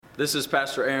This is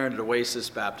Pastor Aaron at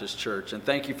Oasis Baptist Church, and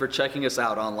thank you for checking us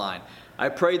out online. I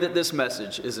pray that this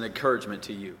message is an encouragement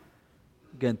to you.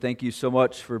 Again, thank you so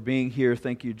much for being here.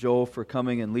 Thank you, Joel, for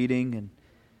coming and leading,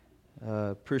 and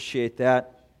appreciate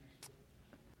that.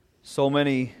 So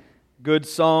many good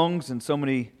songs and so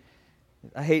many,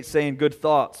 I hate saying good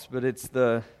thoughts, but it's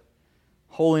the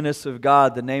holiness of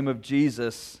God, the name of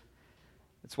Jesus.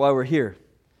 It's why we're here.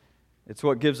 It's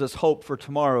what gives us hope for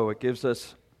tomorrow. It gives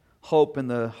us hope in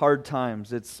the hard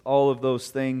times. It's all of those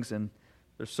things, and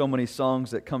there's so many songs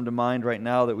that come to mind right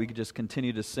now that we could just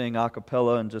continue to sing a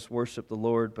cappella and just worship the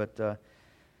Lord. But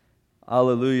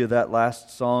hallelujah, that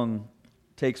last song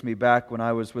takes me back when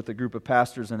I was with a group of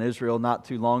pastors in Israel not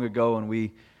too long ago, and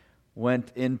we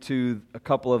went into a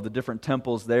couple of the different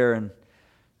temples there, and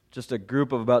just a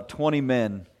group of about 20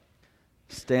 men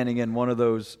standing in one of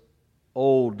those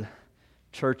old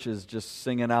churches just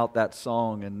singing out that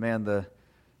song, and man,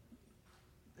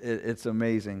 it's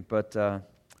amazing. But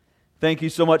thank you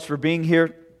so much for being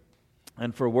here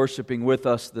and for worshiping with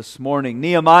us this morning.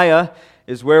 Nehemiah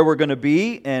is where we're going to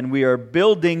be, and we are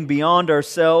building beyond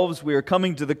ourselves. We are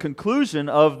coming to the conclusion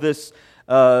of this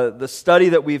the study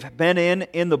that we've been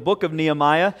in the book of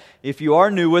Nehemiah. If you are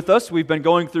new with us, we've been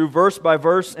going through verse by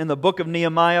verse in the book of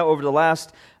Nehemiah over the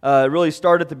last, really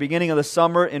started at the beginning of the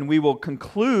summer, and we will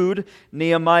conclude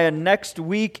Nehemiah next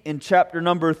week in chapter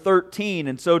number 13.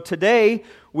 And so today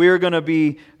we are going to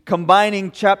be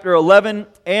combining chapter 11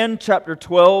 and chapter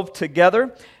 12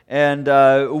 together, and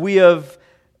we have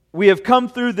come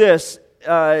through this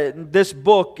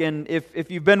book, and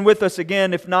if you've been with us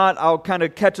again, if not, I'll kind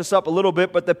of catch us up a little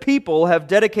bit, but the people have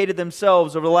dedicated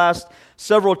themselves over the last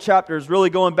several chapters,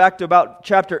 really going back to about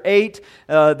chapter 8,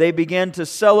 they began to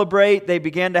celebrate, they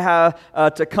began to have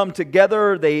to come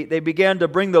together, they began to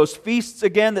bring those feasts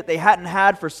again that they hadn't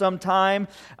had for some time.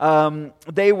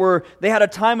 They had a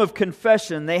time of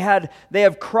confession, they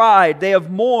have cried, they have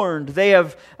mourned, they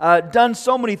have done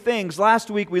so many things.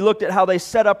 Last week we looked at how they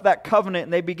set up that covenant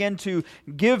and they began to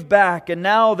give back, and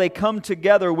now they come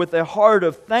together with a heart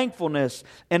of thankfulness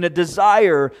and a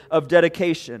desire of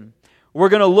dedication. We're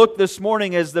going to look this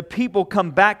morning as the people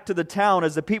come back to the town,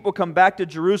 as the people come back to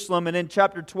Jerusalem, and in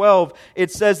chapter 12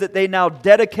 it says that they now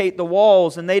dedicate the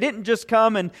walls, and they didn't just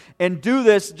come and do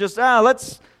this just,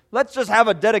 let's just have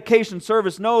a dedication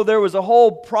service. No, there was a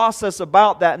whole process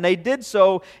about that, and they did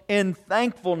so in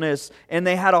thankfulness, and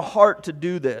they had a heart to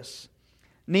do this.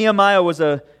 Nehemiah was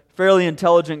a fairly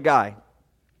intelligent guy.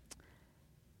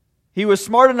 He was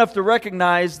smart enough to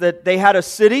recognize that they had a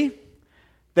city,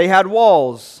 they had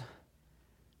walls.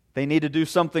 They need to do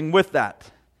something with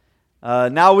that.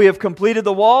 Now we have completed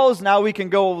the walls, now we can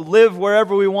go live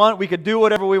wherever we want, we could do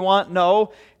whatever we want.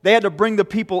 No, they had to bring the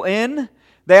people in,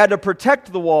 they had to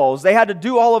protect the walls, they had to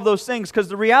do all of those things, because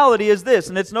the reality is this,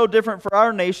 and it's no different for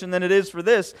our nation than it is for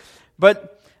this,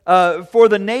 but for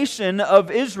the nation of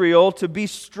Israel to be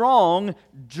strong,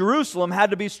 Jerusalem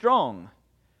had to be strong.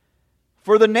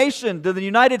 For the nation, the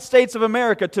United States of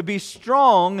America, to be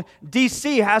strong,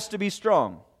 D.C. has to be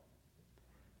strong.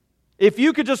 If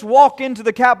you could just walk into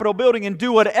the Capitol building and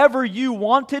do whatever you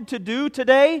wanted to do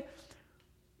today,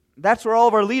 that's where all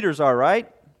of our leaders are, right?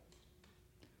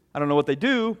 I don't know what they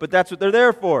do, but that's what they're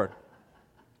there for.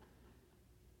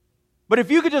 But if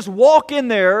you could just walk in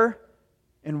there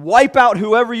and wipe out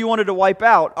whoever you wanted to wipe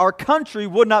out, our country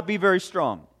would not be very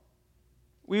strong.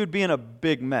 We would be in a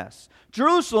big mess.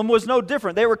 Jerusalem was no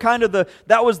different. They were kind of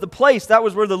that was the place, that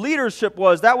was where the leadership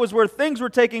was, that was where things were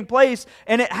taking place,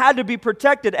 and it had to be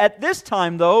protected. At this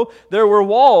time, though, there were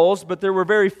walls, but there were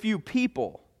very few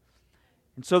people.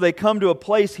 And so they come to a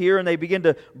place here and they begin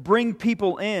to bring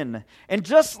people in. And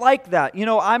just like that,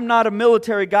 I'm not a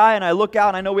military guy, and I look out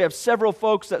and I know we have several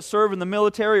folks that serve in the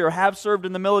military or have served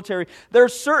in the military.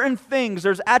 There's certain things,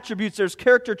 there's attributes, there's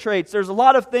character traits, there's a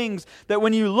lot of things that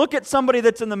when you look at somebody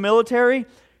that's in the military,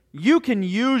 you can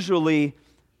usually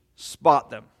spot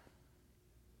them.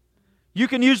 You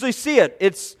can usually see it.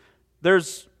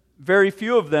 There's very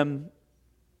few of them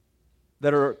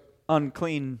that are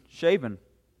unclean shaven,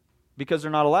 because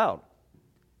they're not allowed.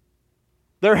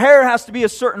 Their hair has to be a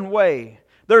certain way.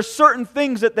 There's certain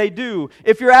things that they do.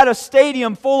 If you're at a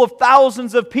stadium full of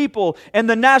thousands of people and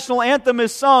the national anthem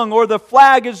is sung or the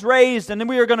flag is raised and then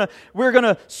we're going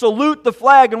to salute the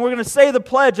flag and we're going to say the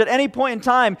pledge at any point in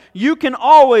time, you can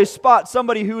always spot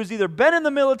somebody who has either been in the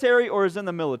military or is in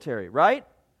the military, right?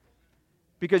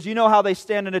 Because you know how they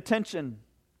stand at attention,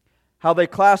 how they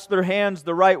clasp their hands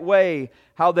the right way,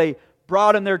 how they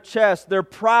broaden their chest, they're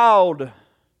proud.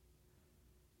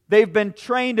 They've been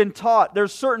trained and taught.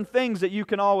 There's certain things that you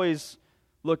can always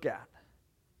look at.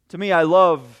 To me, I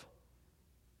love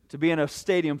to be in a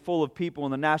stadium full of people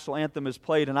and the national anthem is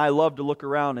played, and I love to look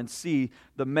around and see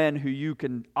the men who you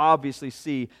can obviously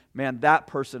see, man, that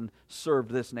person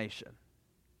served this nation.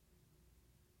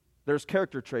 There's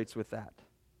character traits with that.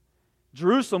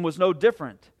 Jerusalem was no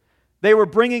different. They were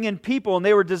bringing in people and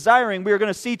they were desiring, we are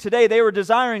going to see today, they were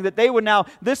desiring that they would now,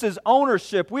 this is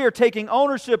ownership. We are taking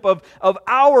ownership of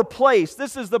our place.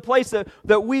 This is the place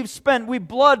that we've spent. We've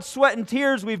blood, sweat, and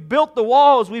tears. We've built the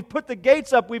walls. We've put the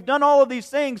gates up. We've done all of these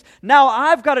things. Now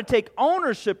I've got to take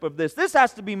ownership of this. This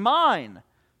has to be mine.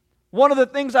 One of the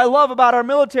things I love about our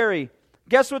military,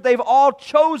 guess what they've all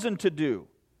chosen to do?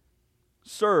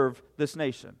 Serve this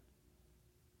nation.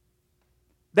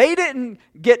 They didn't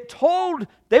get told,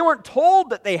 they weren't told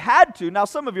that they had to. Now,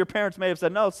 some of your parents may have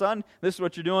said, no, son, this is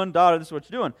what you're doing, daughter, this is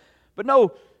what you're doing. But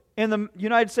no, in the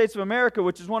United States of America,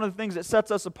 which is one of the things that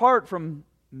sets us apart from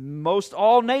most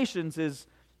all nations, is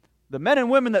the men and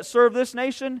women that serve this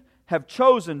nation have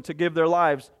chosen to give their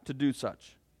lives to do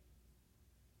such.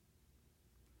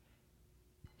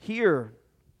 Here,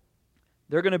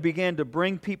 they're going to begin to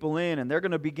bring people in, and they're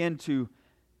going to begin to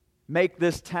make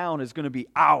this town is going to be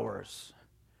ours.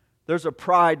 There's a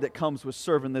pride that comes with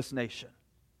serving this nation.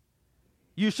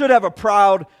 You should have a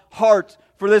proud heart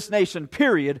for this nation,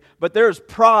 period, but there's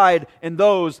pride in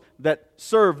those that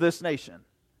serve this nation.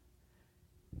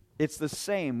 It's the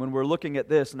same when we're looking at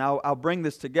this, and I'll bring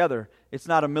this together. It's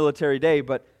not a military day,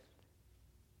 but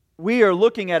we are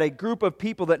looking at a group of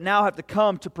people that now have to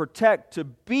come to protect, to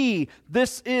be,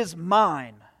 this is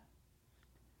mine.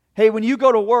 Hey, when you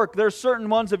go to work, there's certain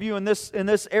ones of you in this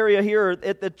area here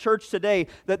at the church today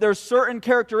that there's certain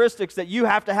characteristics that you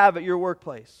have to have at your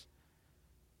workplace.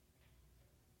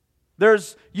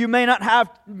 You may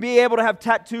not be able to have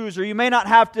tattoos, or you may not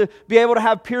have to be able to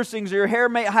have piercings, or your hair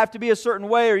may have to be a certain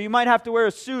way, or you might have to wear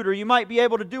a suit, or you might be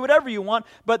able to do whatever you want,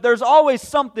 but there's always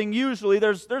something, usually,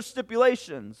 there's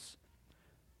stipulations.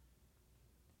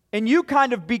 And you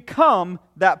kind of become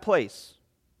that place.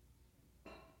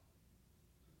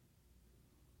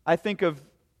 I think of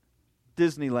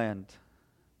Disneyland.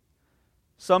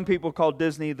 Some people call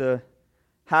Disney the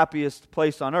happiest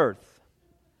place on earth.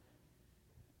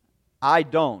 I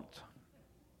don't.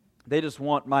 They just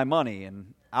want my money,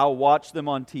 and I'll watch them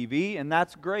on TV, and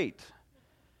that's great.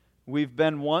 We've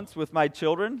been once with my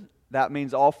children. That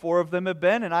means all 4 of them have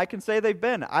been, and I can say they've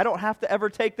been. I don't have to ever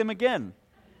take them again.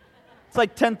 It's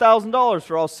like $10,000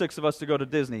 for all 6 of us to go to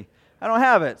Disney. I don't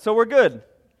have it, so we're good.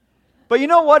 But you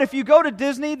know what? If you go to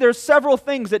Disney, there's several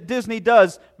things that Disney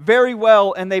does very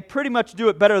well, and they pretty much do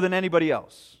it better than anybody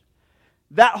else.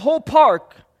 That whole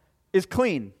park is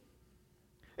clean.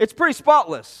 It's pretty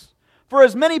spotless. For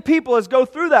as many people as go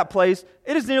through that place,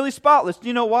 it is nearly spotless. Do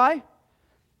you know why?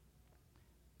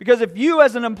 Because if you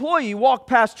as an employee walk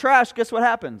past trash, guess what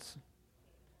happens?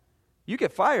 You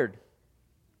get fired.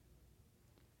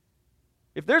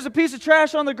 If there's a piece of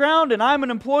trash on the ground and I'm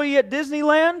an employee at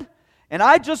Disneyland, and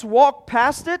I just walk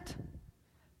past it,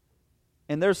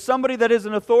 and there's somebody that is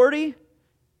an authority,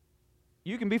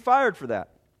 you can be fired for that.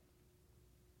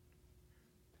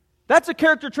 That's a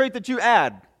character trait that you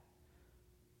add.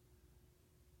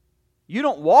 You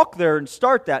don't walk there and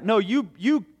start that. No,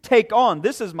 you take on,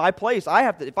 this is my place.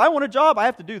 If I want a job, I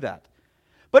have to do that.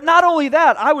 But not only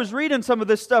that, I was reading some of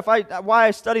this stuff. Why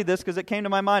I studied this, because it came to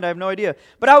my mind, I have no idea.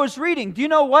 But I was reading, do you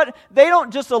know what? They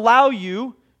don't just allow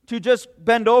you to just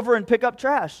bend over and pick up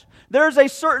trash. There's a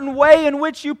certain way in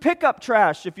which you pick up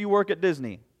trash if you work at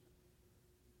Disney.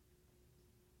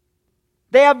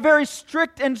 They have very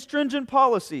strict and stringent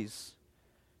policies.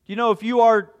 You know, if you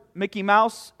are Mickey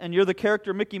Mouse and you're the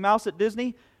character Mickey Mouse at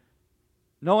Disney,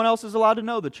 no one else is allowed to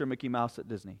know that you're Mickey Mouse at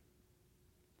Disney.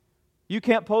 You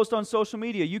can't post on social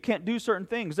media. You can't do certain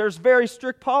things. There's very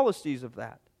strict policies of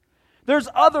that. There's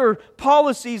other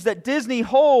policies that Disney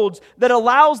holds that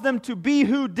allows them to be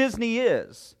who Disney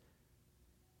is.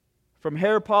 From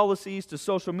hair policies to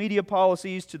social media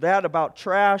policies to that about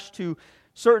trash to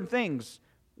certain things.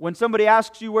 When somebody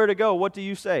asks you where to go, what do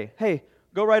you say? Hey,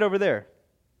 go right over there.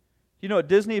 You know at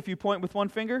Disney, if you point with one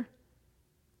finger,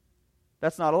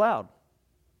 that's not allowed.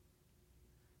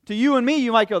 To you and me,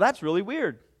 you might go, that's really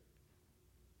weird.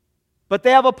 But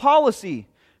they have a policy.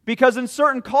 Because in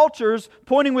certain cultures,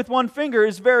 pointing with one finger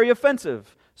is very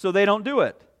offensive, so they don't do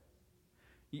it.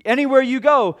 Anywhere you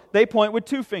go, they point with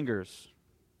 2 fingers.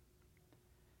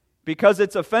 Because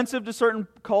it's offensive to certain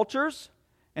cultures,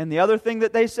 and the other thing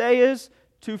that they say is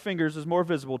 2 fingers is more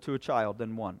visible to a child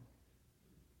than 1.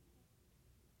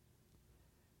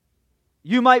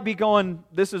 You might be going,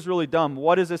 this is really dumb.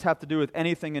 What does this have to do with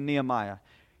anything in Nehemiah?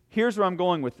 Here's where I'm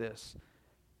going with this.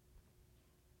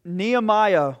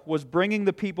 Nehemiah was bringing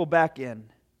the people back in.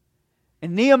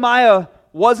 And Nehemiah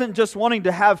wasn't just wanting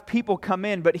to have people come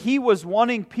in, but he was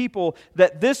wanting people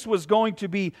that this was going to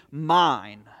be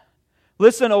mine.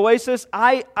 Listen, Oasis,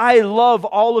 I love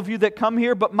all of you that come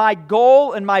here, but my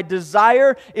goal and my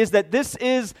desire is that this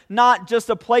is not just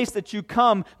a place that you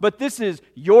come, but this is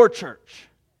your church.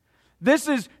 This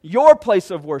is your place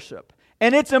of worship,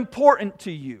 and it's important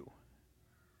to you.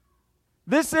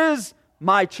 This is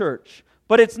my church,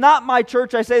 but it's not my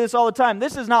church. I say this all the time.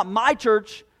 This is not my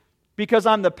church because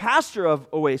I'm the pastor of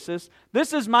Oasis.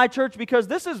 This is my church because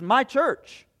this is my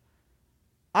church.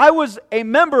 I was a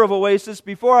member of Oasis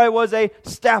before I was a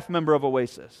staff member of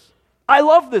Oasis. I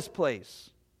love this place.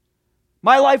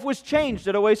 My life was changed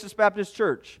at Oasis Baptist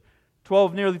Church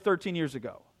nearly 13 years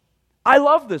ago. I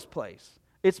love this place.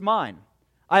 It's mine.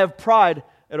 I have pride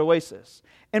at Oasis.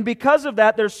 And because of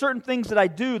that, there's certain things that I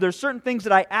do, there's certain things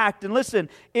that I act. And listen,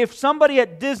 if somebody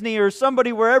at Disney or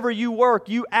somebody wherever you work,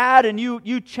 you add and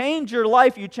you change your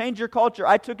life, you change your culture.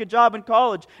 I took a job in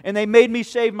college and they made me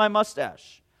shave my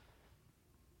mustache.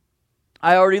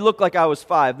 I already looked like I was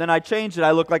 5. Then I changed it. I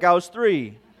looked like I was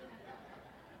 3.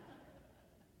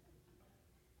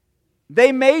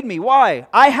 They made me. Why?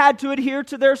 I had to adhere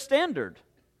to their standard.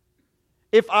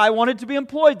 If I wanted to be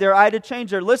employed there, I had to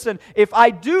change there. Listen, if I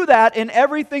do that in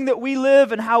everything that we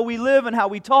live and how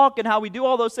we talk and how we do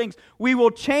all those things, we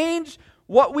will change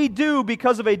what we do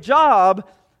because of a job,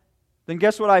 then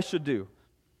guess what I should do?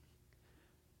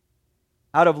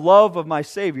 Out of love of my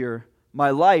Savior, my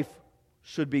life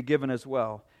should be given as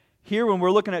well. Here, when we're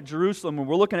looking at Jerusalem, when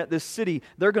we're looking at this city,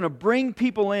 they're going to bring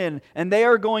people in and they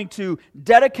are going to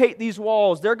dedicate these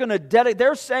walls. They're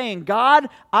saying, God,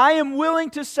 I am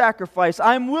willing to sacrifice.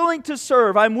 I'm willing to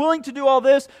serve. I'm willing to do all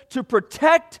this to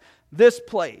protect this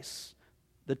place.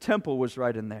 The temple was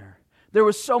right in there. There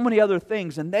were so many other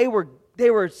things, and they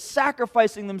were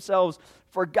sacrificing themselves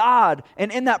for God, and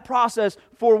in that process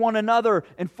for one another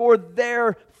and for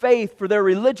their faith, for their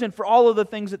religion, for all of the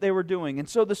things that they were doing. And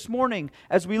so this morning,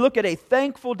 as we look at a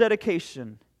thankful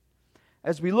dedication,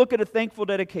 I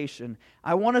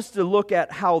want us to look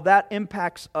at how that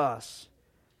impacts us.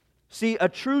 See, a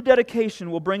true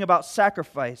dedication will bring about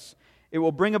sacrifice, it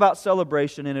will bring about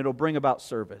celebration, and it will bring about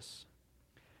service.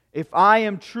 If I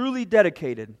am truly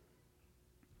dedicated,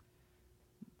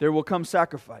 there will come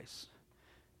sacrifice.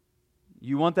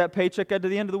 You want that paycheck at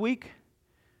the end of the week?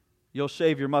 You'll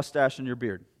shave your mustache and your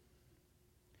beard.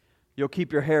 You'll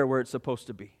keep your hair where it's supposed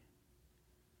to be.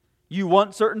 You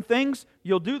want certain things?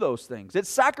 You'll do those things. It's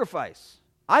sacrifice.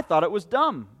 I thought it was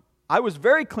dumb. I was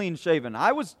very clean shaven.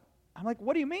 I'm like,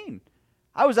 what do you mean?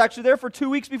 I was actually there for 2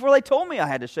 weeks before they told me I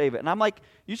had to shave it. And I'm like,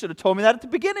 you should have told me that at the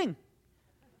beginning.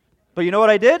 But you know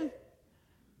what I did?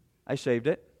 I shaved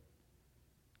it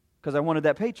because I wanted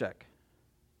that paycheck.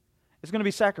 It's going to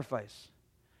be sacrifice.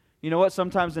 You know what?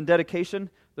 Sometimes in dedication,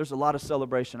 there's a lot of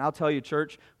celebration. I'll tell you,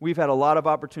 church, we've had a lot of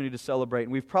opportunity to celebrate,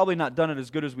 and we've probably not done it as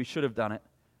good as we should have done it.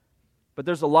 But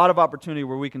there's a lot of opportunity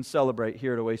where we can celebrate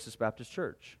here at Oasis Baptist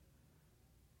Church.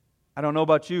 I don't know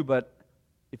about you, but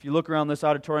if you look around this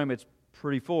auditorium, it's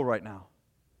pretty full right now.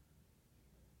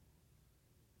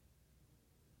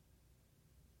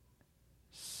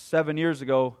 Seven years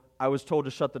ago, I was told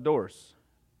to shut the doors.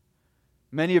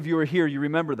 Many of you are here, you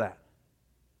remember that.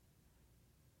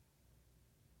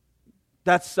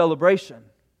 That's celebration.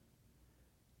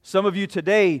 Some of you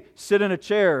today sit in a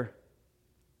chair.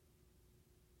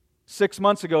 6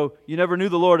 months ago, you never knew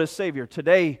the Lord as Savior.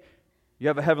 Today, you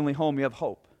have a heavenly home, you have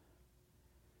hope.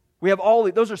 We have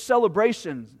those are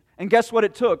celebrations. And guess what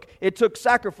it took? It took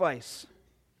sacrifice.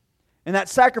 And that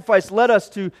sacrifice led us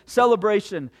to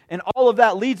celebration. And all of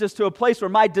that leads us to a place where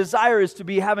my desire is to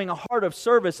be having a heart of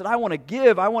service. And I want to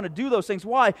give. I want to do those things.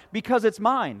 Why? Because it's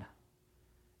mine.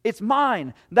 It's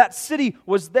mine. That city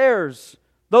was theirs.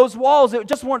 Those walls,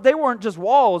 they weren't just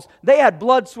walls. They had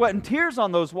blood, sweat, and tears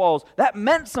on those walls. That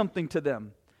meant something to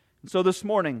them. And so this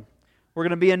morning, we're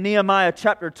going to be in Nehemiah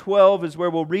chapter 12 is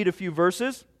where we'll read a few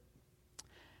verses.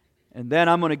 And then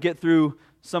I'm going to get through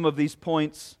some of these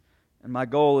points. And my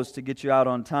goal is to get you out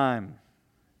on time.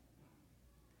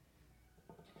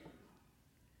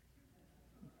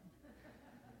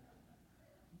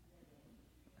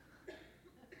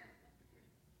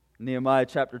 Nehemiah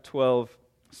chapter 12,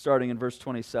 starting in verse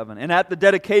 27. And at the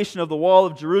dedication of the wall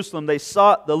of Jerusalem, they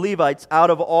sought the Levites out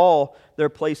of all their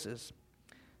places,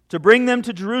 to bring them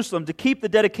to Jerusalem, to keep the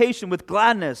dedication with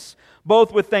gladness,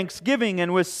 both with thanksgiving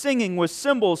and with singing, with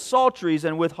cymbals, psalteries,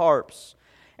 and with harps.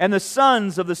 And the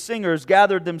sons of the singers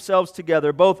gathered themselves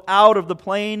together, both out of the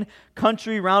plain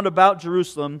country round about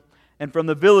Jerusalem, and from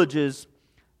the villages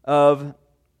of,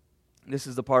 this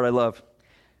is the part I love,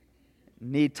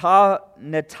 Netophathi,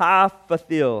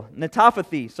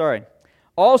 sorry.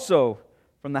 Also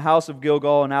from the house of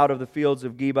Gilgal and out of the fields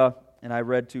of Geba, and I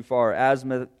read too far,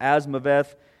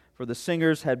 Asmaveth, for the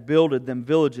singers had builded them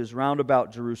villages round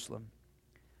about Jerusalem.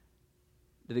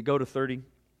 Did it go to 30?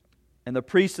 And the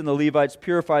priests and the Levites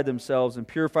purified themselves and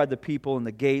purified the people and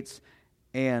the gates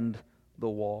and the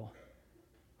wall.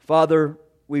 Father,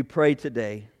 we pray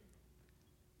today,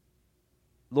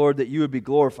 Lord, that you would be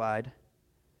glorified,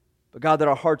 but God, that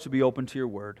our hearts would be open to your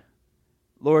word.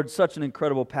 Lord, such an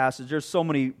incredible passage. There's so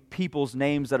many people's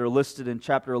names that are listed in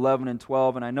chapter 11 and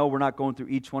 12, and I know we're not going through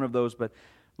each one of those, but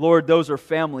Lord, those are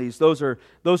families. Those are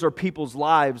people's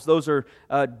lives. Those are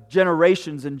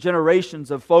generations and generations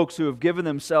of folks who have given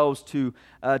themselves to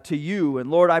you.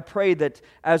 And Lord, I pray that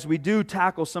as we do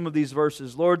tackle some of these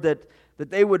verses, Lord, that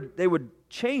they would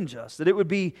change us, that it would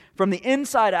be from the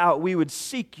inside out we would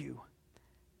seek you.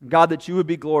 God, that you would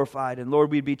be glorified, and Lord,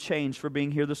 we'd be changed for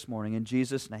being here this morning. In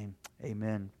Jesus' name,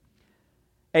 amen.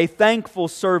 A thankful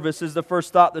service is the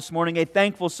first thought this morning. A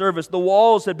thankful service. The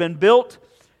walls had been built,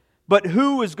 but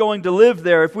who is going to live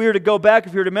there? If we were to go back,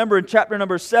 if you remember in chapter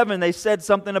number 7, they said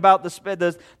something about this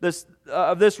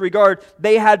regard.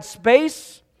 They had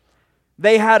space,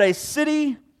 they had a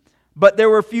city, but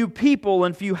there were few people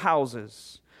and few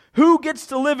houses. Who gets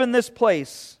to live in this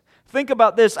place? Think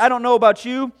about this. I don't know about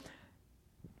you,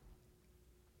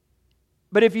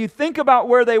 but if you think about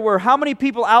where they were, how many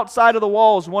people outside of the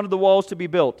walls wanted the walls to be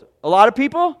built? A lot of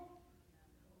people?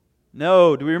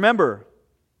 No. Do we remember?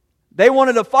 They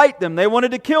wanted to fight them. They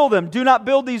wanted to kill them. Do not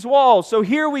build these walls. So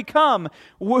here we come.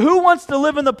 Who wants to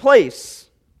live in the place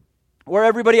where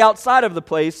everybody outside of the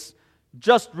place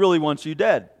just really wants you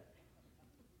dead?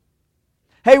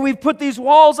 Hey, we've put these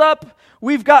walls up.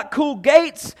 We've got cool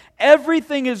gates.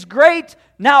 Everything is great.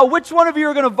 Now, which one of you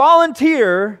are going to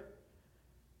volunteer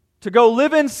to go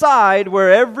live inside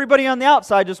where everybody on the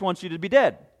outside just wants you to be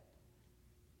dead?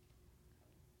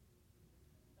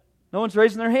 No one's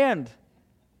raising their hand.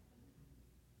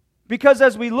 Because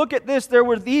as we look at this, there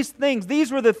were these things.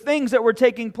 These were the things that were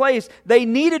taking place. They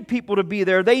needed people to be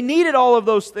there. They needed all of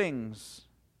those things.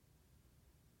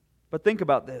 But think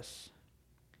about this.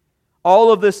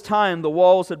 All of this time, the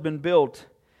walls had been built.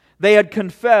 They had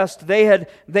confessed. They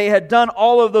had done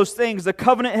all of those things. The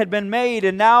covenant had been made,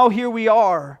 and now here we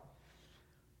are.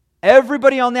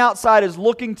 Everybody on the outside is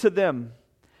looking to them.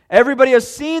 Everybody has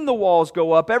seen the walls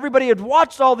go up. Everybody had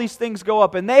watched all these things go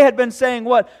up. And they had been saying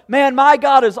what? Man, my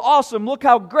God is awesome. Look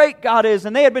how great God is.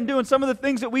 And they had been doing some of the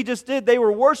things that we just did. They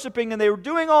were worshiping and they were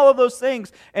doing all of those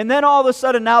things. And then all of a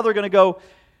sudden now they're going to go,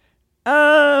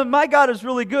 my God is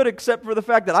really good except for the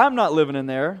fact that I'm not living in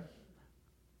there.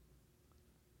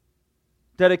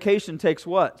 Dedication takes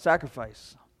what?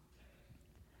 Sacrifice.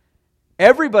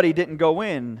 Everybody didn't go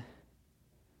in.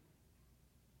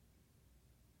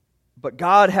 But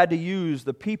God had to use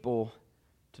the people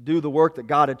to do the work that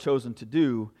God had chosen to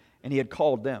do, and He had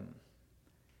called them.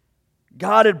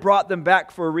 God had brought them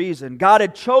back for a reason. God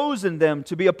had chosen them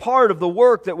to be a part of the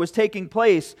work that was taking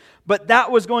place, but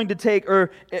that was going to take,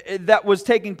 or that was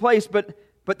taking place, but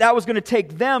that was going to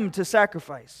take them to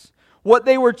sacrifice. What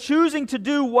they were choosing to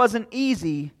do wasn't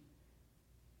easy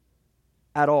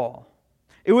at all.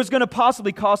 It was going to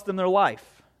possibly cost them their life.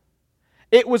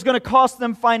 It was going to cost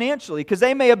them financially because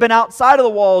they may have been outside of the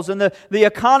walls and the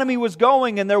economy was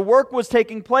going and their work was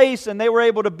taking place and they were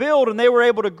able to build and they were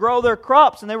able to grow their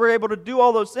crops and they were able to do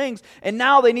all those things, and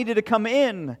now they needed to come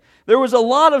in. There was a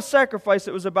lot of sacrifice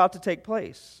that was about to take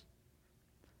place.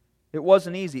 It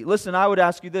wasn't easy. Listen, I would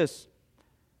ask you this.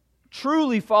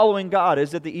 Truly following God,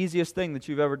 is it the easiest thing that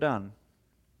you've ever done?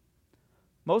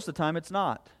 Most of the time it's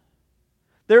not.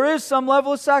 There is some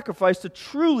level of sacrifice to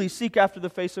truly seek after the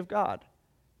face of God.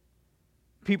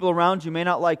 People around you may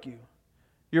not like you.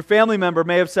 Your family member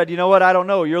may have said, you know what, I don't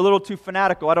know, you're a little too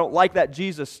fanatical. I don't like that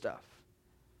Jesus stuff.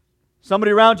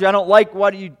 Somebody around you, I don't like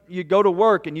why you go to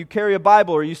work and you carry a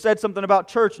Bible, or you said something about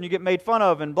church and you get made fun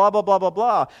of and blah, blah, blah, blah,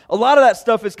 blah. A lot of that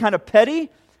stuff is kind of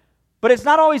petty, but it's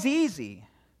not always easy.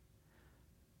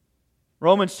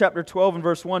 Romans chapter 12 and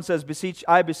verse 1 says,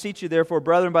 I beseech you therefore,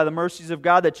 brethren, by the mercies of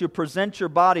God, that you present your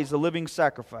bodies a living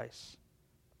sacrifice.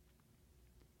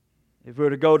 If we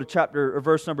were to go to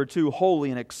verse number 2,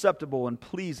 holy and acceptable and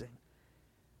pleasing.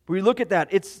 We look at that,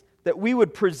 it's that we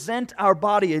would present our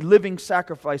body a living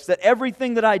sacrifice, that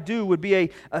everything that I do would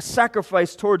be a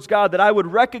sacrifice towards God, that I would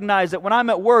recognize that when I'm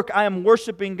at work, I am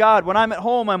worshiping God. When I'm at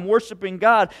home, I'm worshiping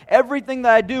God. Everything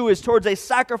that I do is towards a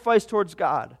sacrifice towards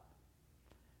God.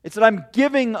 It's that I'm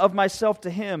giving of myself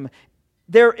to Him.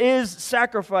 There is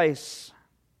sacrifice.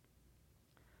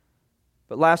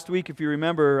 But last week, if you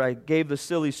remember, I gave the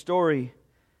silly story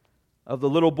of the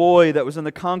little boy that was in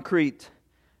the concrete.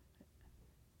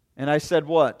 And I said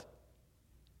what?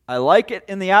 I like it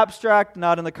in the abstract,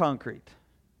 not in the concrete.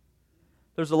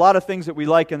 There's a lot of things that we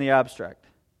like in the abstract.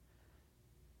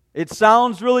 It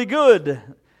sounds really good.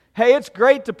 Hey, it's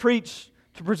great to preach,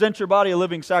 to present your body a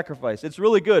living sacrifice. It's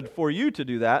really good for you to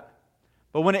do that.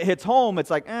 But when it hits home, it's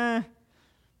like,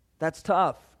 that's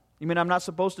tough. You mean I'm not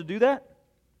supposed to do that?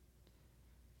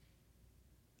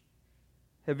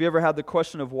 Have you ever had the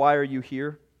question of why are you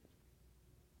here?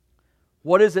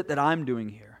 What is it that I'm doing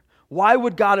here? Why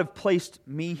would God have placed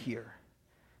me here?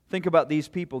 Think about these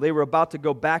people. They were about to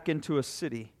go back into a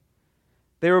city.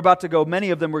 They were about to go, many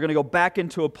of them were going to go back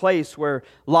into a place where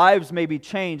lives may be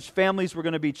changed, families were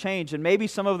going to be changed, and maybe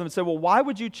some of them said, well, why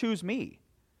would you choose me?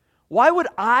 Why would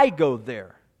I go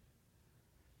there?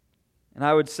 And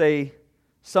I would say,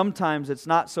 sometimes it's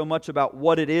not so much about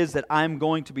what it is that I'm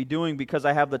going to be doing because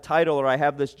I have the title or I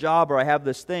have this job or I have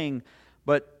this thing,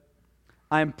 but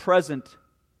I'm present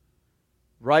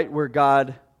right where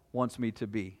God wants me to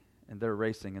be. And they're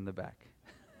racing in the back.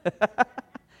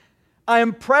 I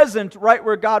am present right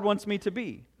where God wants me to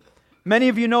be. Many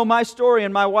of you know my story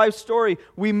and my wife's story.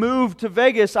 We moved to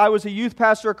Vegas. I was a youth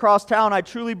pastor across town. I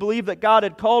truly believe that God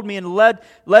had called me and led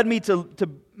me to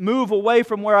move away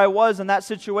from where I was in that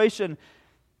situation.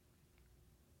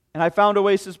 And I found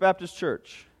Oasis Baptist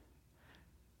Church.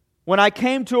 When I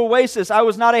came to Oasis, I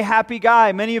was not a happy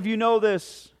guy. Many of you know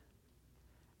this.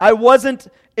 I wasn't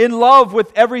in love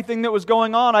with everything that was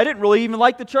going on. I didn't really even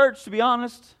like the church, to be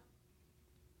honest.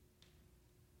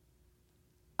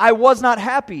 I was not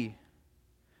happy.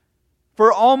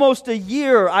 For almost a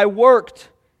year, I worked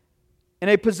in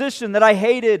a position that I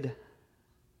hated.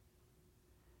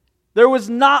 There was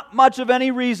not much of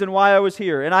any reason why I was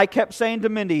here. And I kept saying to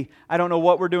Mindy, I don't know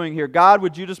what we're doing here. God,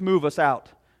 would you just move us out?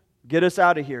 Get us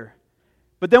out of here.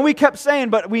 But then we kept saying,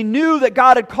 but we knew that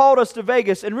God had called us to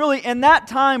Vegas. And really, in that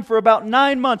time, for about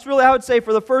 9 months, really I would say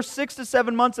for the first 6 to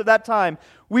 7 months of that time,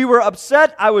 we were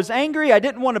upset, I was angry, I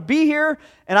didn't want to be here,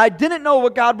 and I didn't know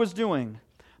what God was doing.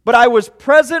 But I was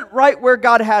present right where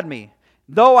God had me,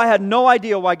 though I had no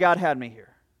idea why God had me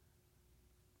here.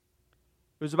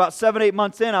 It was about 7, 8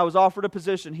 months in, I was offered a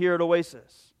position here at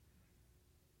Oasis.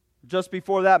 Just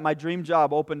before that, my dream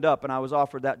job opened up, and I was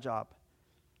offered that job.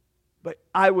 But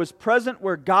I was present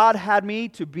where God had me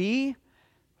to be,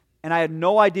 and I had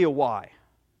no idea why.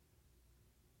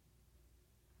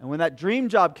 And when that dream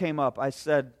job came up, I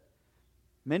said,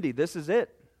 Mindy, this is it.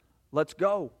 Let's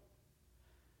go.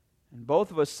 And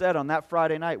both of us said on that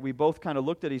Friday night, we both kind of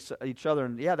looked at each other,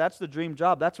 and yeah, that's the dream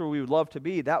job. That's where we would love to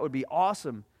be. That would be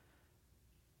awesome.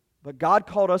 But God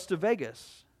called us to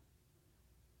Vegas.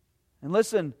 And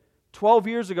listen, 12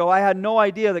 years ago, I had no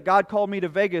idea that God called me to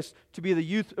Vegas to be the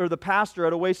youth or the pastor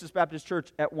at Oasis Baptist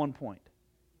Church at one point.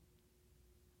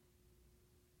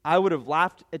 I would have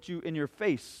laughed at you in your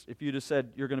face if you'd have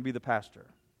said you're going to be the pastor.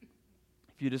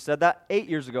 If you'd have said that 8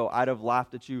 years ago, I'd have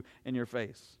laughed at you in your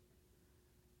face.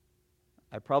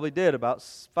 I probably did about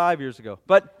 5 years ago.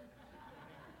 But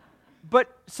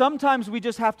sometimes we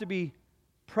just have to be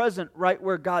present right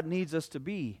where God needs us to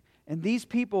be. And these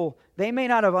people, they may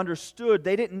not have understood,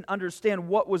 they didn't understand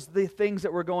what was the things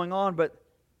that were going on, but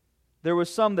there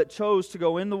was some that chose to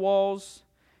go in the walls,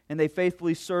 and they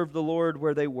faithfully served the Lord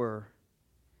where they were.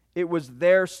 It was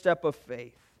their step of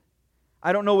faith.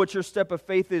 I don't know what your step of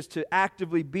faith is to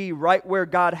actively be right where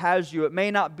God has you. It may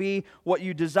not be what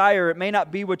you desire, it may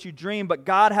not be what you dream, but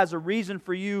God has a reason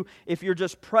for you if you're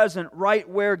just present right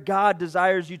where God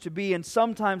desires you to be, and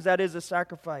sometimes that is a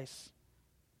sacrifice.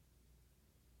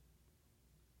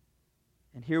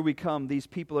 And here we come. These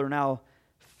people are now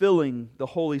filling the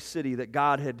holy city that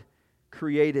God had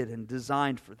created and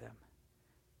designed for them.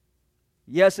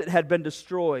 Yes, it had been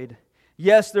destroyed.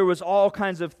 Yes, there was all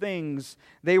kinds of things.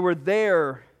 They were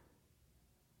there.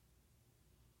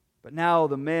 But now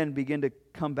the men begin to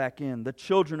come back in. The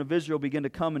children of Israel begin to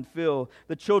come and fill.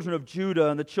 The children of Judah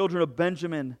and the children of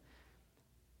Benjamin.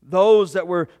 Those that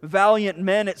were valiant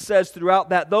men, it says throughout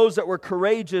that, those that were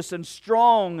courageous and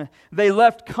strong, they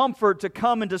left comfort to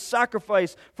come and to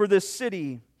sacrifice for this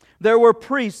city. There were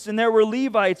priests and there were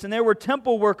Levites and there were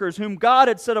temple workers whom God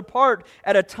had set apart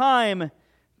at a time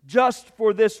just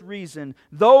for this reason,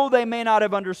 though they may not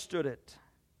have understood it.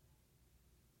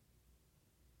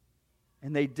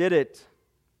 And they did it,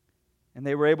 and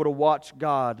they were able to watch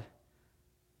God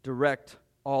direct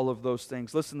all of those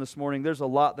things. Listen, this morning, there's a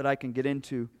lot that I can get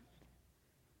into.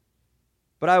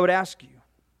 But I would ask you,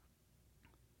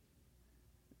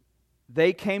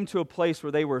 they came to a place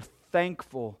where they were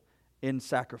thankful in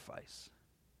sacrifice.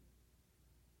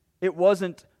 It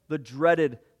wasn't the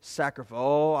dreaded sacrifice.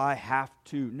 Oh, I have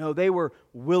to. No, they were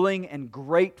willing and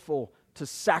grateful to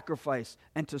sacrifice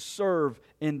and to serve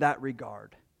in that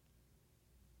regard.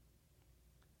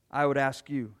 I would ask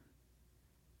you,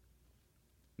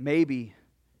 maybe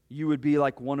you would be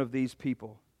like one of these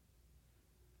people.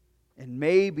 And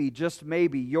maybe, just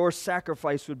maybe, your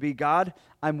sacrifice would be, God,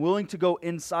 I'm willing to go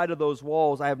inside of those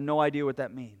walls. I have no idea what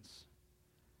that means.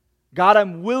 God,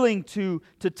 I'm willing to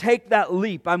take that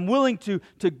leap. I'm willing to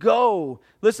go.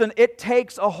 Listen, it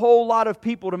takes a whole lot of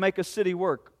people to make a city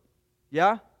work.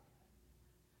 Yeah?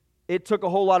 It took a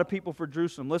whole lot of people for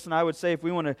Jerusalem. Listen, I would say if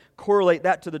we want to correlate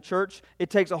that to the church, it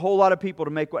takes a whole lot of people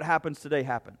to make what happens today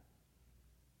happen.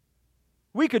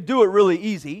 We could do it really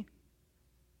easy.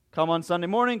 Come on Sunday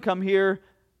morning, come here,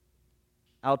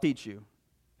 I'll teach you.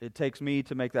 It takes me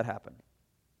to make that happen.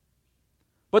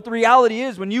 But the reality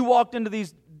is, when you walked into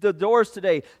the doors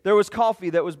today, there was coffee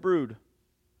that was brewed.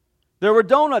 There were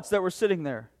donuts that were sitting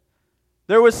there.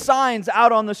 There was signs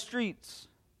out on the streets.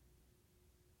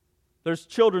 There's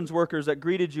children's workers that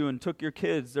greeted you and took your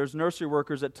kids. There's nursery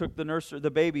workers that took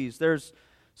the babies. There's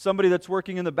somebody that's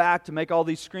working in the back to make all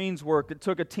these screens work. It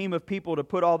took a team of people to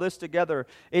put all this together.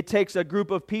 It takes a group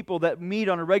of people that meet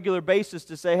on a regular basis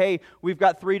to say, hey, we've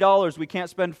got $3, we can't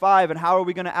spend $5, and how are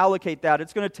we going to allocate that?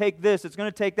 It's going to take this, it's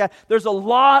going to take that. There's a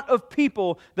lot of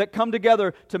people that come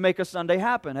together to make a Sunday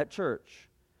happen at church.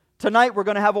 Tonight we're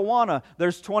going to have Awana.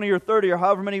 There's 20 or 30 or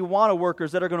however many Awana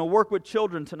workers that are going to work with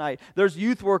children tonight. There's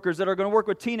youth workers that are going to work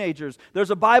with teenagers.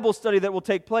 There's a Bible study that will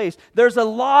take place. There's a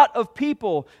lot of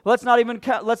people. Let's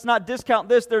not discount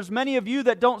this. There's many of you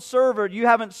that don't serve, or you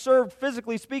haven't served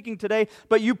physically speaking today,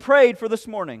 but you prayed for this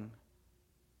morning.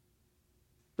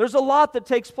 There's a lot that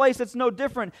takes place. It's no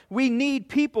different. We need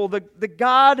people. The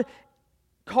God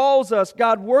calls us,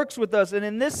 God works with us, and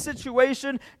in this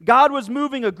situation, God was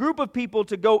moving a group of people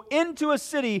to go into a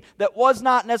city that was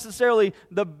not necessarily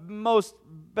the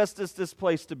bestest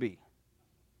place to be.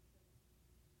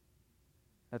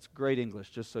 That's great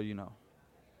English, just so you know.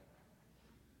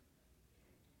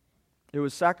 It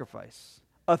was sacrifice,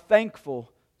 a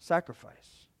thankful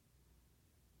sacrifice.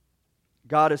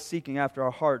 God is seeking after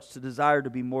our hearts to desire to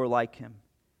be more like Him.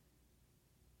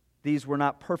 These were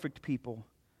not perfect people,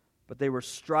 but they were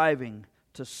striving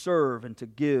to serve and to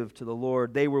give to the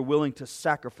Lord. They were willing to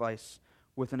sacrifice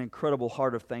with an incredible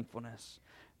heart of thankfulness.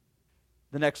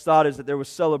 The next thought is that there was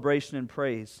celebration and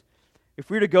praise. If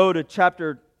we were to go to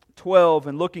chapter 12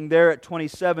 and looking there at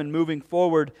 27, moving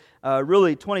forward,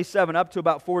 really 27 up to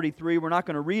about 43, we're not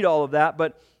going to read all of that,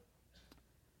 but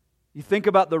you think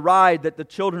about the ride that the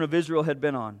children of Israel had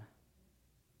been on.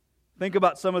 Think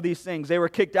about some of these things. They were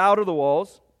kicked out of the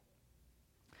walls.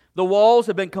 The walls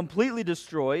had been completely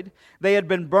destroyed. They had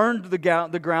been burned to the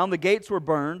ground. The gates were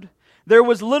burned. There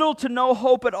was little to no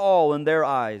hope at all in their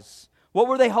eyes. What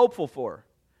were they hopeful for?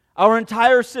 Our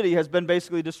entire city has been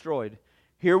basically destroyed.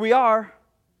 Here we are.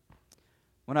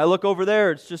 When I look over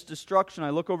there, it's just destruction.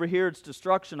 I look over here, it's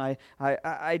destruction.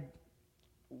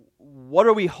 What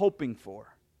are we hoping for?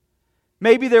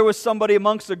 Maybe there was somebody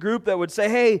amongst the group that would say,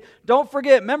 hey, don't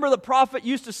forget, remember the prophet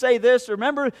used to say this, or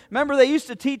remember they used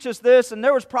to teach us this, and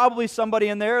there was probably somebody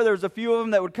in there. There was a few of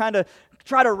them that would kind of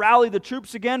try to rally the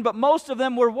troops again, but most of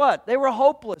them were what? They were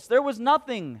hopeless. There was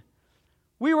nothing.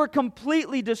 We were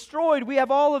completely destroyed. We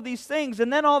have all of these things,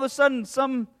 and then all of a sudden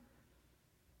some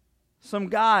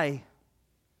guy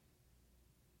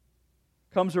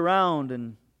comes around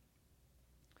and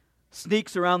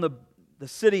sneaks around the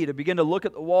city to begin to look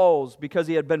at the walls because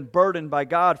he had been burdened by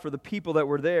God for the people that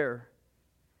were there.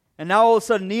 And now all of a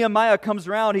sudden Nehemiah comes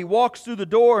around, he walks through the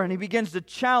door and he begins to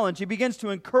challenge, he begins to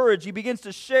encourage, he begins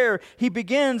to share, he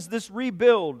begins this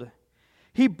rebuild.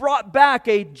 He brought back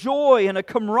a joy and a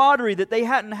camaraderie that they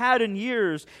hadn't had in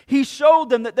years. He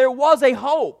showed them that there was a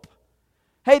hope.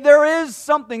 Hey, there's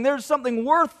something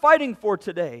worth fighting for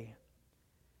today.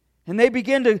 And they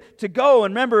begin to go,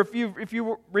 and remember, if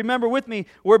you remember with me,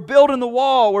 we're building the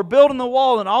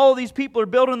wall, and all of these people are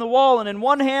building the wall, and in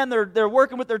one hand they're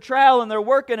working with their trowel, and they're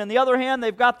working, and the other hand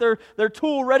they've got their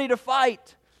tool ready to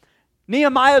fight.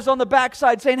 Nehemiah's on the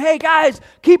backside saying, hey guys,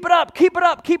 keep it up,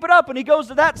 and he goes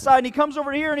to that side, and he comes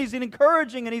over here, and he's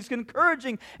encouraging,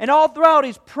 and all throughout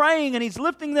he's praying, and he's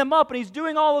lifting them up, and he's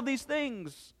doing all of these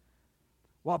things.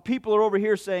 While people are over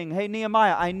here saying, hey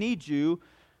Nehemiah, I need you,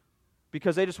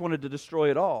 because they just wanted to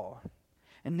destroy it all.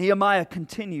 And Nehemiah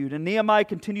continued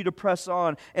to press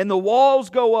on, and the walls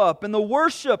go up, and the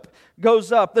worship goes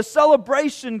up, the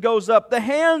celebration goes up, the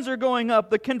hands are going up,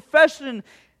 the confession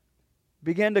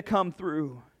began to come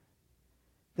through.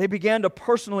 They began to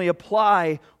personally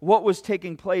apply what was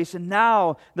taking place, and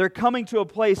now they're coming to a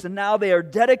place, and now they are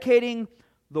dedicating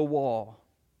the wall.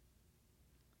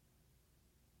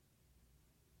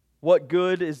 What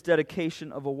good is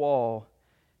dedication of a wall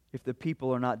if the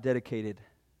people are not dedicated?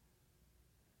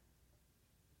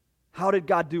 How did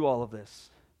God do all of this?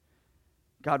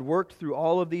 God worked through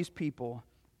all of these people.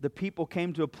 The people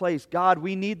came to a place, God,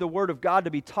 we need the Word of God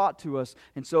to be taught to us.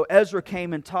 And so Ezra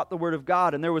came and taught the Word of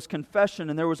God, and there was confession,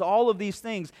 and there was all of these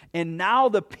things. And now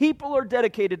the people are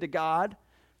dedicated to God,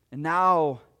 and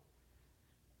now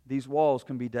these walls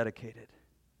can be dedicated.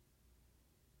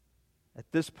 At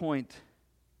this point,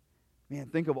 man,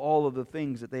 think of all of the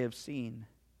things that they have seen.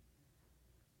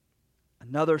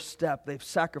 Another step, they've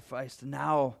sacrificed, and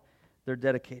now they're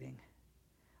dedicating.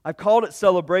 I've called it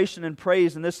celebration and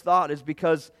praise, and this thought is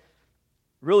because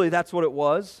really that's what it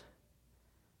was.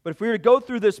 But if we were to go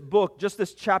through this book, just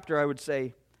this chapter, I would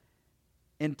say,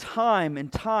 in time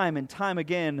and time and time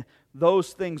again,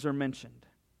 those things are mentioned.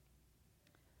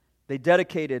 They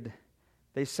dedicated,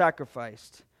 they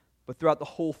sacrificed, but throughout the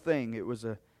whole thing, it was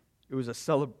a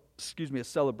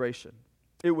celebration.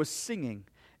 It was singing.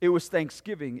 It was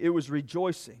thanksgiving. It was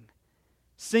rejoicing.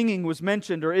 Singing was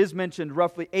mentioned or is mentioned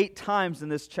roughly 8 times in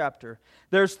this chapter.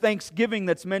 There's thanksgiving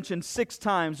that's mentioned 6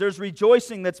 times. There's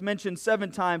rejoicing that's mentioned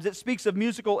 7 times. It speaks of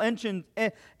musical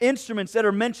instruments that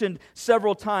are mentioned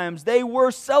several times. They were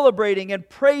celebrating and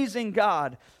praising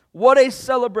God. What a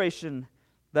celebration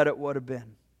that it would have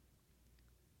been.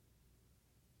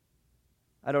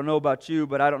 I don't know about you,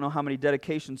 but I don't know how many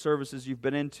dedication services you've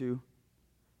been into.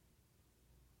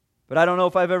 But I don't know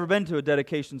if I've ever been to a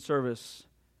dedication service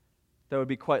that would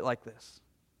be quite like this.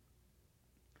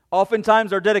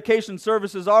 Oftentimes our dedication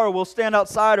services we'll stand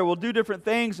outside or we'll do different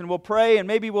things and we'll pray and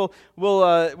maybe we'll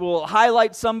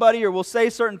highlight somebody or we'll say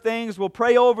certain things. We'll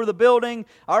pray over the building.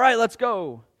 All right, let's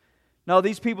go. No,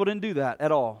 these people didn't do that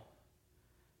at all.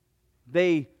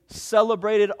 They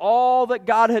celebrated all that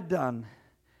God had done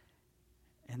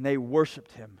and they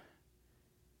worshiped Him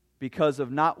because of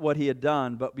not what He had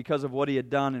done, but because of what He had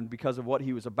done and because of what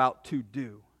He was about to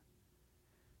do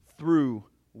through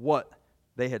what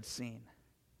they had seen.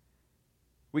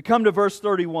 We come to verse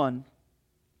 31.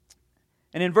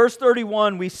 And in verse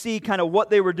 31, we see kind of what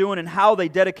they were doing and how they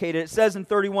dedicated. It says in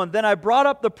 31, "Then I brought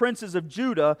up the princes of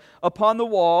Judah upon the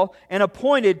wall and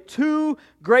appointed 2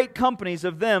 great companies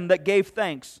of them that gave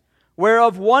thanks,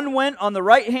 whereof one went on the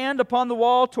right hand upon the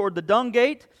wall toward the dung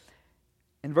gate."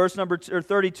 In verse number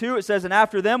 32, it says, "And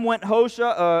after them went I'm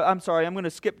going to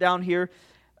skip down here.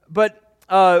 But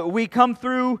we come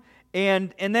through,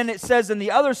 and then it says in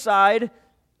the other side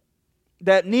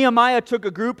that Nehemiah took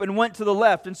a group and went to the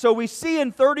left. And so we see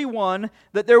in 31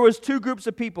 that there was 2 groups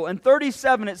of people. In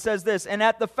 37 it says this, "And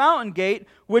at the fountain gate,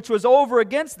 which was over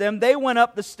against them, they went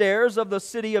up the stairs of the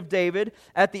city of David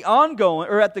at the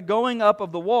going up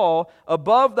of the wall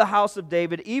above the house of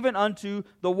David, even unto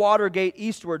the water gate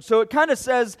eastward." So it kind of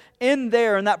says in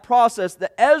there, in that process,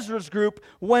 that Ezra's group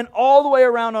went all the way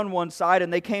around on one side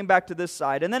and they came back to this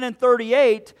side. And then in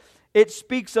 38, it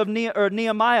speaks of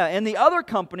Nehemiah. "And the other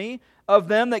company of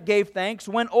them that gave thanks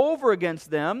went over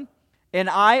against them, and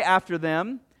I after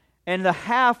them, and the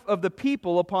half of the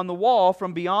people upon the wall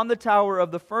from beyond the tower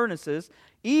of the furnaces,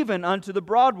 even unto the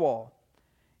broad wall."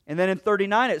 And then in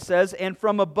 39 it says, "And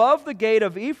from above the gate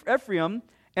of Ephraim,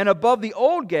 and above the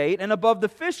old gate, and above the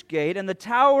fish gate, and the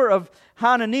tower of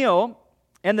Hananiel,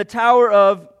 and the tower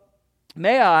of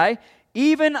Mai,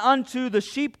 even unto the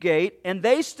sheep gate, and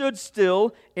they stood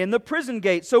still in the prison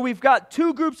gate." So we've got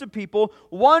 2 groups of people.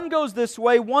 One goes this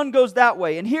way, one goes that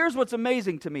way. And here's what's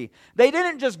amazing to me. They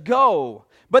didn't just go,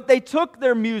 but they took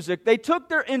their music, they took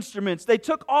their instruments, they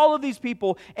took all of these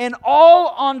people, and all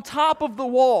on top of the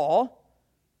wall.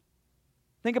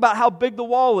 Think about how big the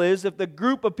wall is. If the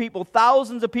group of people,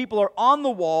 thousands of people, are on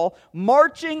the wall,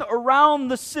 marching around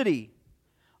the city,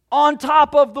 on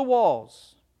top of the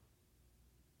walls.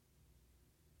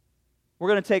 We're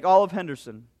going to take all of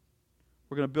Henderson.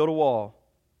 We're going to build a wall.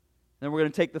 Then we're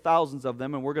going to take the thousands of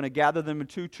them and we're going to gather them in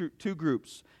two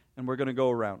groups and we're going to go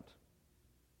around.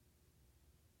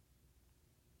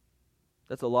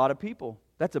 That's a lot of people.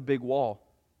 That's a big wall.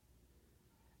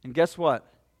 And guess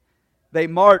what? They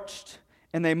marched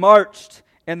and they marched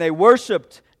and they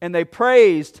worshiped and they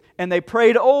praised and they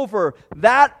prayed over.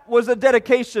 That was a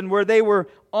dedication where they were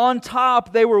on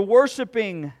top. They were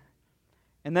worshiping.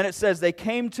 And then it says they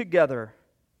came together.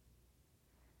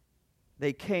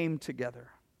 They came together.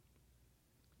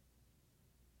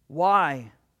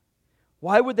 Why?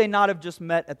 Why would they not have just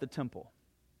met at the temple?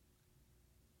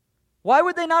 Why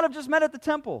would they not have just met at the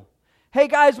temple? Hey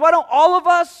guys, why don't all of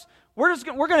us, we're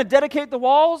going to dedicate the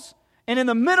walls, and in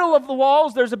the middle of the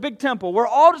walls there's a big temple. We're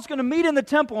all just going to meet in the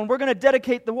temple and we're going to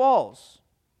dedicate the walls.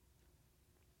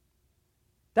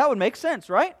 That would make sense,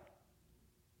 right?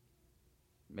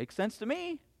 Makes sense to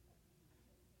me.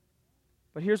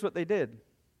 But here's what they did.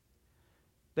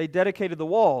 They dedicated the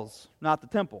walls, not the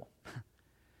temple.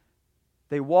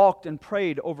 They walked and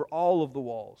prayed over all of the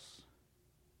walls.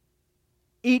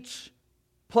 Each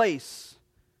place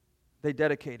they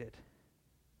dedicated.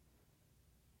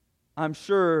 I'm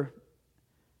sure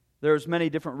there's many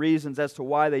different reasons as to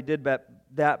why they did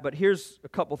that, but here's a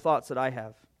couple thoughts that I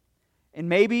have. And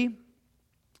maybe,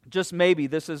 just maybe,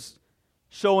 this is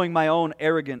showing my own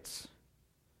arrogance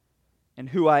and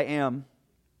who I am.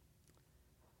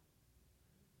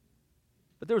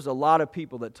 But there was a lot of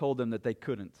people that told them that they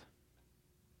couldn't.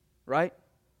 Right?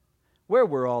 Where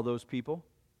were all those people?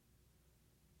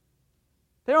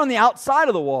 They're on the outside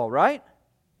of the wall, right?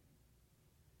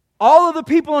 All of the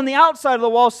people on the outside of the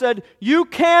wall said, you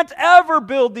can't ever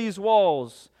build these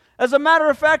walls. As a matter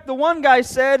of fact, the one guy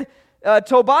said,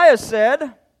 Tobiah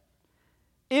said,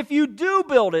 if you do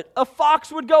build it, a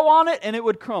fox would go on it and it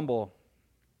would crumble.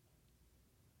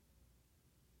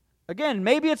 Again,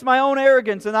 maybe it's my own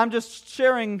arrogance and I'm just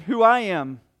sharing who I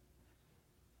am.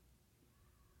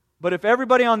 But if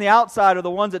everybody on the outside are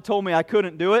the ones that told me I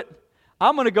couldn't do it,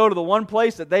 I'm going to go to the one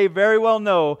place that they very well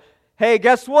know, hey,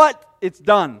 guess what? It's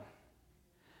done.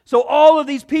 So all of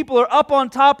these people are up on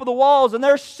top of the walls and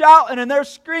they're shouting and they're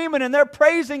screaming and they're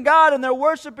praising God and they're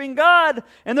worshiping God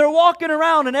and they're walking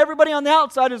around and everybody on the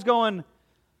outside is going,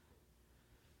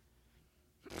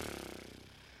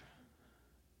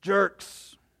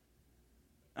 jerks.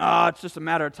 It's just a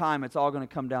matter of time. It's all going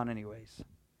to come down anyways.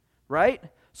 Right?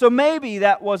 So maybe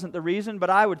that wasn't the reason, but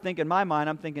I would think in my mind,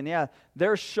 I'm thinking, yeah,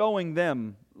 they're showing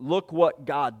them, look what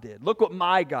God did. Look what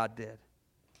my God did.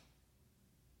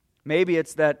 Maybe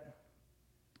it's that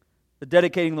the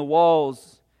dedicating the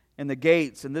walls and the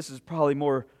gates, and this is probably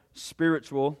more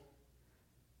spiritual,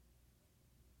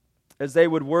 as they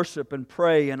would worship and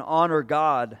pray and honor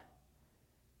God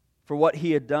for what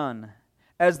He had done.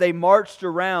 As they marched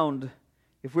around,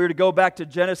 if we were to go back to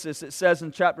Genesis, it says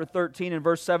in chapter 13 and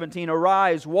verse 17,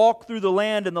 arise, walk through the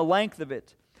land in the length of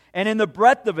it, and in the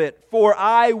breadth of it, for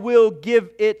I will give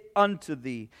it unto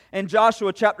thee. And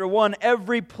Joshua chapter 1,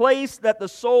 every place that the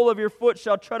sole of your foot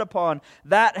shall tread upon,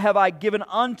 that have I given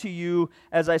unto you,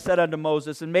 as I said unto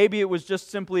Moses. And maybe it was just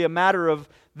simply a matter of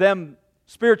them,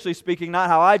 spiritually speaking, not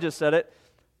how I just said it.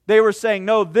 They were saying,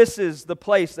 no, this is the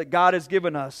place that God has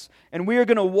given us. And we are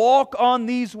going to walk on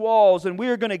these walls, and we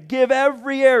are going to give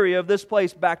every area of this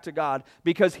place back to God,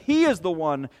 because He is the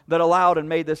one that allowed and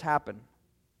made this happen.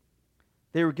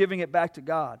 They were giving it back to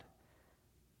God.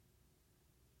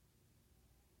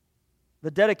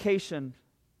 The dedication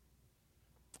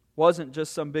wasn't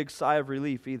just some big sigh of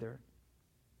relief either.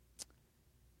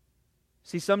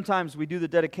 See, sometimes we do the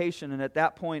dedication, and at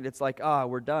that point it's like,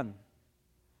 we're done.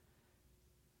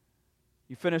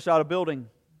 You finish out a building.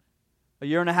 A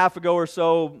year and a half ago or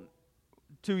so,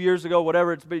 2 years ago,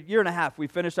 whatever, it's been a year and a half, we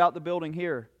finished out the building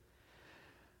here.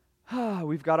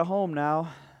 We've got a home now.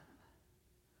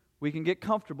 We can get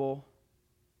comfortable.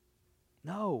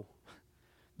 No.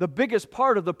 The biggest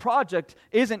part of the project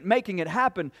isn't making it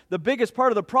happen. The biggest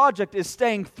part of the project is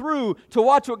staying through to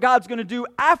watch what God's going to do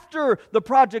after the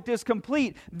project is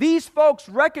complete. These folks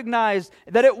recognized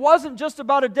that it wasn't just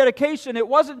about a dedication. It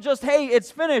wasn't just, hey,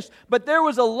 it's finished. But there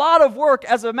was a lot of work.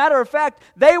 As a matter of fact,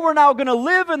 they were now going to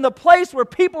live in the place where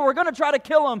people were going to try to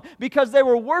kill them because they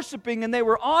were worshiping and they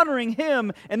were honoring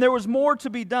Him, and there was more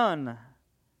to be done.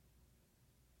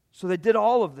 So they did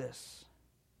all of this.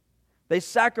 They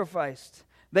sacrificed.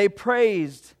 They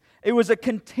praised. It was a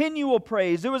continual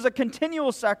praise. It was a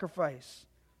continual sacrifice.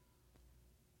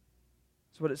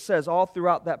 That's what it says all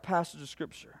throughout that passage of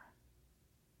Scripture.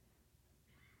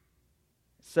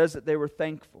 It says that they were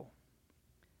thankful.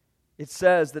 It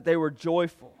says that they were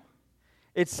joyful.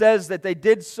 It says that they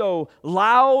did so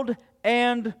loud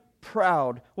and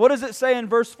proud. What does it say in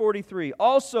verse 43?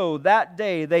 Also that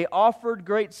day they offered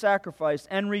great sacrifice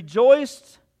and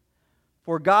rejoiced,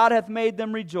 for God hath made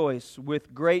them rejoice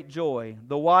with great joy.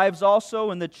 The wives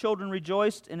also and the children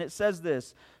rejoiced, and it says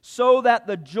this, so that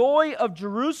the joy of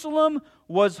Jerusalem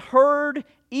was heard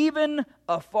even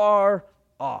afar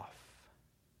off.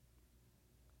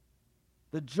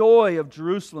 The joy of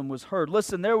Jerusalem was heard.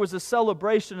 Listen, there was a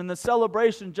celebration, and the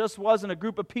celebration just wasn't a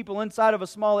group of people inside of a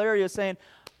small area saying,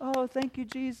 oh, thank you,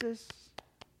 Jesus.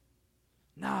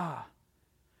 Nah.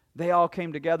 They all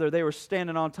came together. They were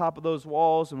standing on top of those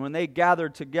walls, and when they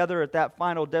gathered together at that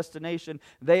final destination,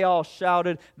 they all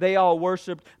shouted, they all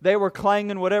worshiped, they were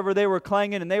clanging whatever they were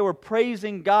clanging, and they were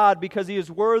praising God because He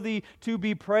is worthy to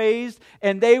be praised,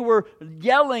 and they were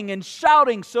yelling and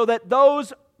shouting so that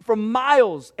those from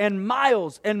miles and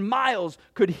miles and miles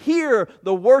could hear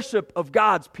the worship of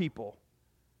God's people.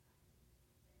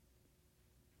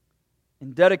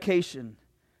 In dedication,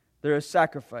 there is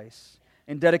sacrifice.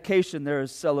 In dedication, there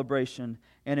is celebration.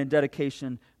 And in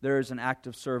dedication, there is an act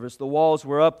of service. The walls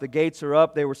were up, the gates are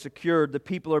up, they were secured, the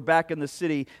people are back in the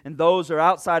city, and those are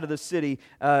outside of the city.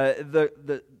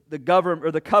 The government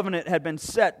or the covenant had been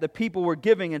set. The people were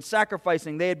giving and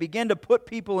sacrificing. They had begun to put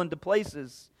people into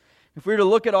places. If we were to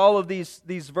look at all of these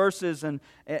verses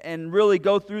and really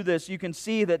go through this, you can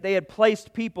see that they had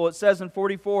placed people, it says in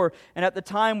 44, and at the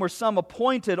time were some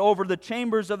appointed over the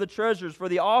chambers of the treasures for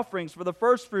the offerings, for the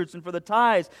firstfruits, and for the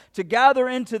tithes, to gather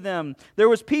into them. There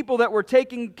was people that were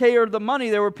taking care of the money.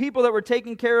 There were people that were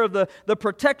taking care of the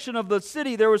protection of the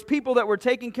city. There was people that were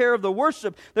taking care of the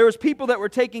worship. There was people that were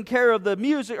taking care of the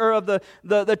music or of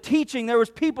the teaching. There was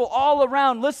people all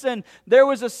around. Listen, there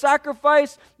was a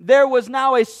sacrifice. There was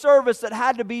now a service that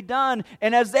had to be done.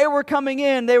 And as they were coming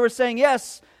in, they were saying,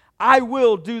 yes, I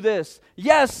will do this.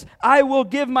 Yes, I will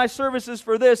give my services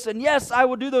for this. And yes, I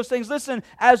will do those things. Listen,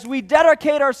 as we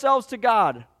dedicate ourselves to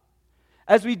God,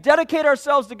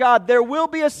 there will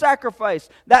be a sacrifice.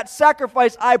 That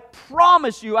sacrifice, I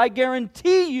promise you, I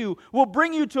guarantee you, will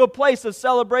bring you to a place of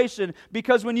celebration,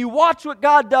 because when you watch what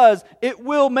God does, it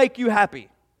will make you happy.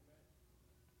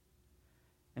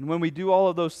 And when we do all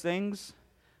of those things,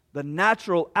 the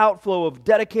natural outflow of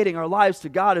dedicating our lives to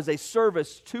God is a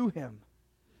service to Him.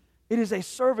 It is a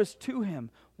service to Him.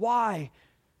 Why?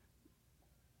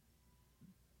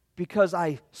 Because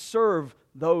I serve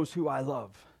those who I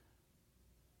love.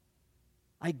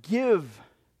 I give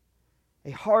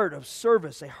a heart of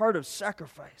service, a heart of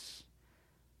sacrifice.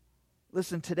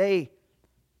 Listen, today,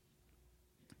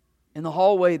 in the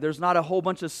hallway, there's not a whole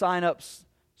bunch of sign-ups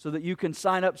so that you can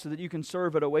sign up so that you can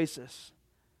serve at Oasis.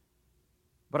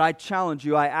 But I challenge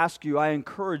you, I ask you, I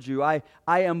encourage you, I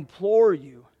implore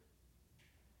you.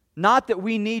 Not that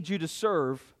we need you to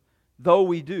serve, though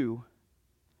we do.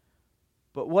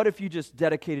 But what if you just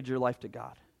dedicated your life to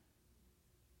God?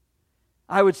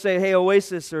 I would say, hey,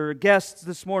 Oasis or guests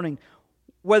this morning,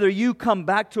 whether you come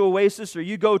back to Oasis or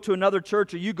you go to another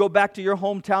church or you go back to your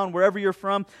hometown, wherever you're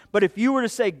from, but if you were to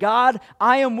say, God,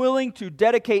 I am willing to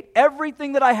dedicate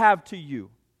everything that I have to you,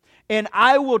 and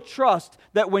I will trust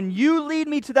that when you lead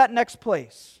me to that next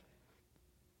place,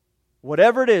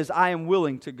 whatever it is, I am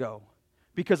willing to go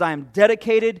because I am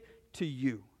dedicated to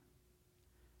you.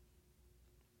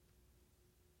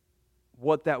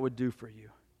 What that would do for you.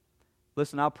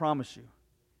 Listen, I'll promise you,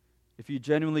 if you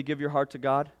genuinely give your heart to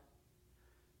God,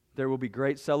 there will be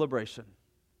great celebration.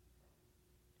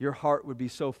 Your heart would be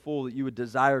so full that you would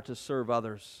desire to serve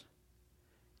others,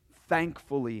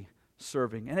 thankfully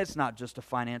serving. And it's not just a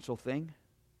financial thing,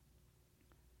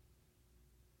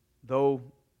 though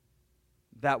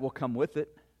that will come with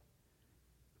it,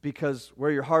 because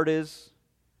where your heart is,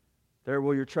 there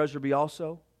will your treasure be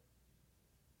also.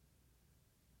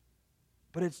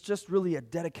 But it's just really a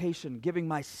dedication, giving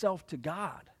myself to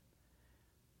God.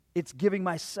 It's giving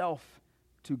myself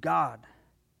to God.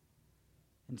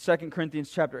 In 2 Corinthians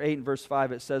chapter 8 and verse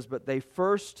 5, it says, but they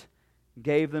first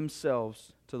gave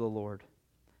themselves to the Lord.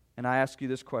 And I ask you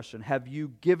this question, have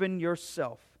you given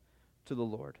yourself to the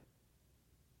Lord?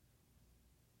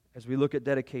 As we look at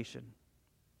dedication,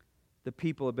 the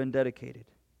people have been dedicated.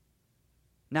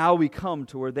 Now we come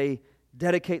to where they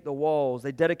dedicate the walls,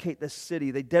 they dedicate the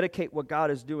city, they dedicate what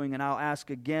God is doing. And I'll ask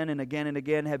again and again and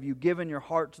again, have you given your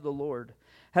heart to the Lord?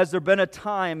 Has there been a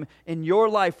time in your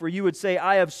life where you would say,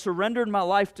 I have surrendered my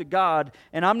life to God?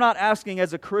 And I'm not asking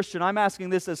as a Christian, I'm asking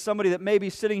this as somebody that may be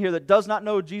sitting here that does not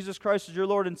know Jesus Christ as your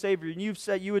Lord and Savior. And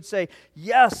you would say,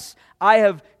 yes, I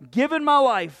have given my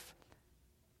life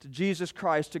to Jesus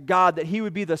Christ, to God, that He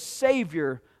would be the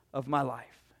Savior of my life.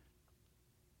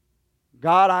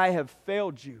 God, I have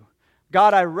failed you.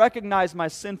 God, I recognize my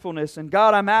sinfulness, and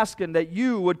God, I'm asking that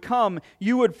you would come,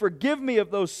 you would forgive me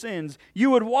of those sins, you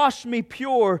would wash me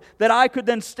pure, that I could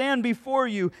then stand before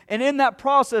you, and in that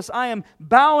process, I am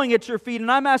bowing at your feet, and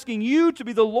I'm asking you to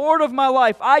be the Lord of my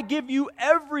life. I give you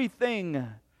everything,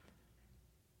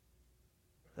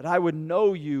 that I would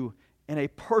know you in a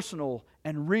personal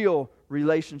and real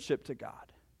relationship to God.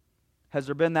 Has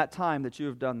there been that time that you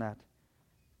have done that?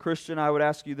 Christian, I would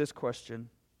ask you this question.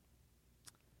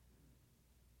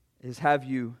 Is have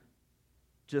you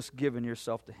just given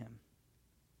yourself to Him?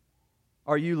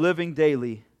 Are you living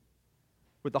daily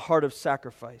with the heart of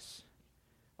sacrifice?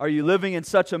 Are you living in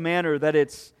such a manner that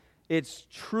it's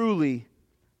truly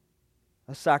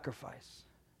a sacrifice?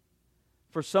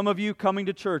 For some of you, coming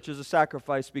to church is a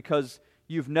sacrifice because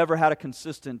you've never made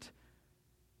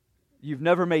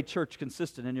church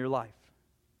consistent in your life.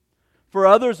 For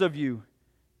others of you,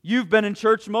 you've been in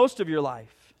church most of your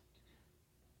life.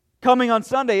 Coming on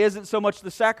Sunday isn't so much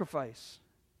the sacrifice.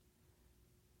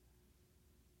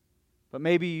 but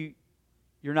maybe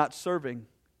you're not serving.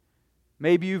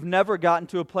 Maybe you've never gotten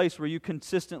to a place where you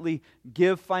consistently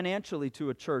give financially to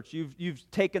a church. You've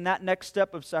taken that next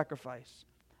step of sacrifice.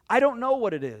 I don't know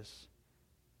what it is,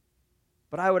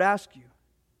 but I would ask you,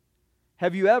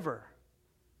 have you ever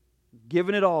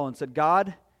given it all and said,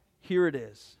 God, here it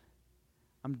is.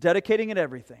 I'm dedicating it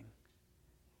everything,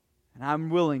 and I'm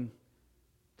willing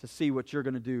to see what you're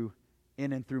going to do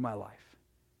in and through my life.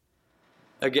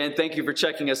 Again, thank you for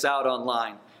checking us out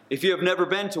online. If you have never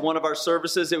been to one of our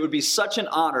services, it would be such an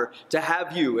honor to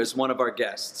have you as one of our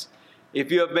guests.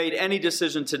 If you have made any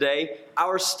decision today,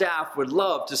 our staff would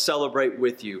love to celebrate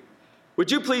with you.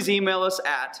 Would you please email us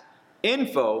at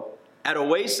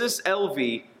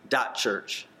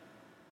info@oasislv.church.